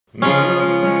Let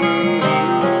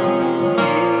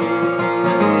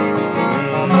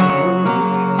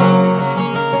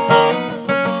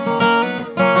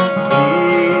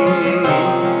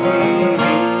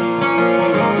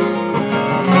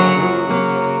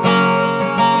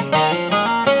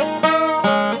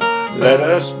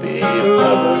us be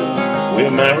lovers,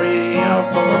 we'll marry our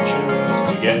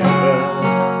fortunes together.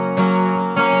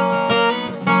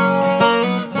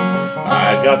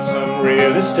 I got some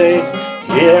real estate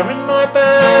here in my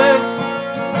bag,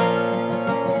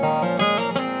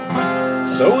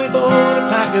 so we bought a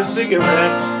pack of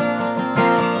cigarettes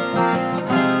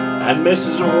and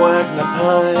Mrs. Wagner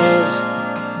pies,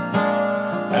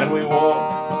 and we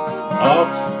walked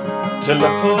off to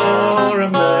look for a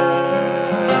man.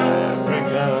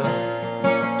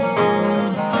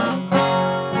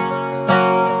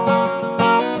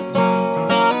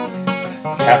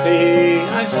 Kathy,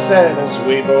 I said as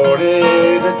we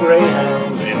boarded a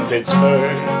Greyhound in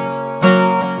Pittsburgh,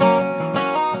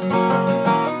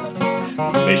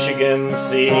 Michigan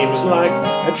seems like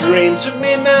a dream to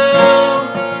me now.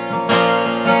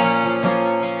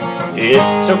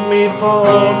 It took me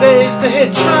 4 days to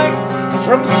hitchhike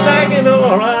from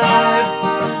Saginaw.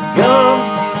 I've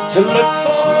gone to look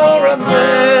for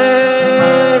America.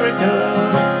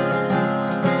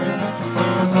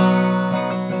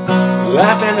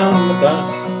 Laughing on the bus,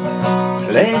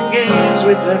 playing games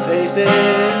with their faces.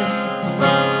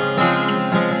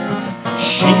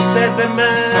 She said the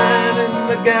man in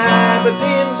the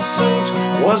gabardine suit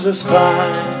was a spy.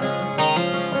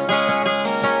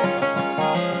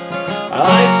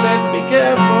 I said, be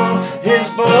careful, his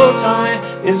bow tie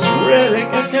is really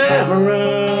a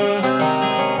camera.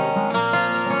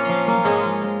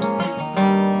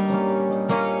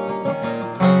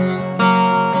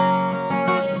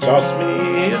 Toss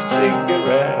me a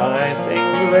cigarette, I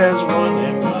think there's one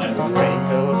in my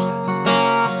raincoat.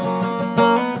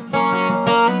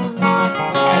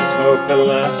 I smoked the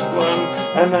last one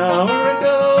an hour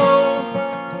ago,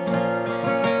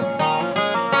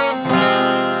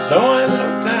 so I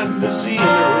looked at the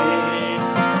scenery.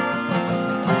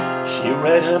 She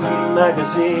read her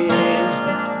magazine,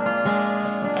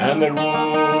 and the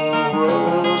room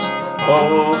rose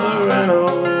over and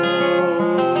over.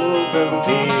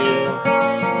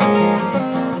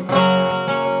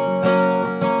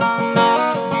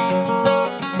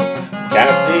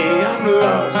 Kathy, I'm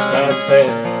lost, I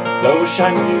said, though I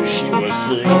knew she was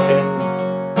sleeping.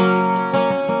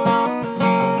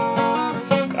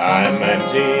 I'm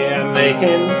empty and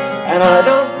aching, and I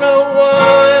don't know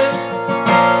why.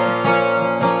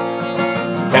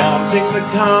 Counting the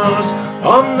cars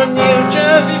on the New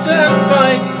Jersey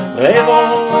Turnpike, they've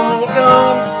all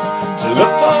gone to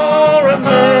look for a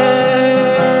man.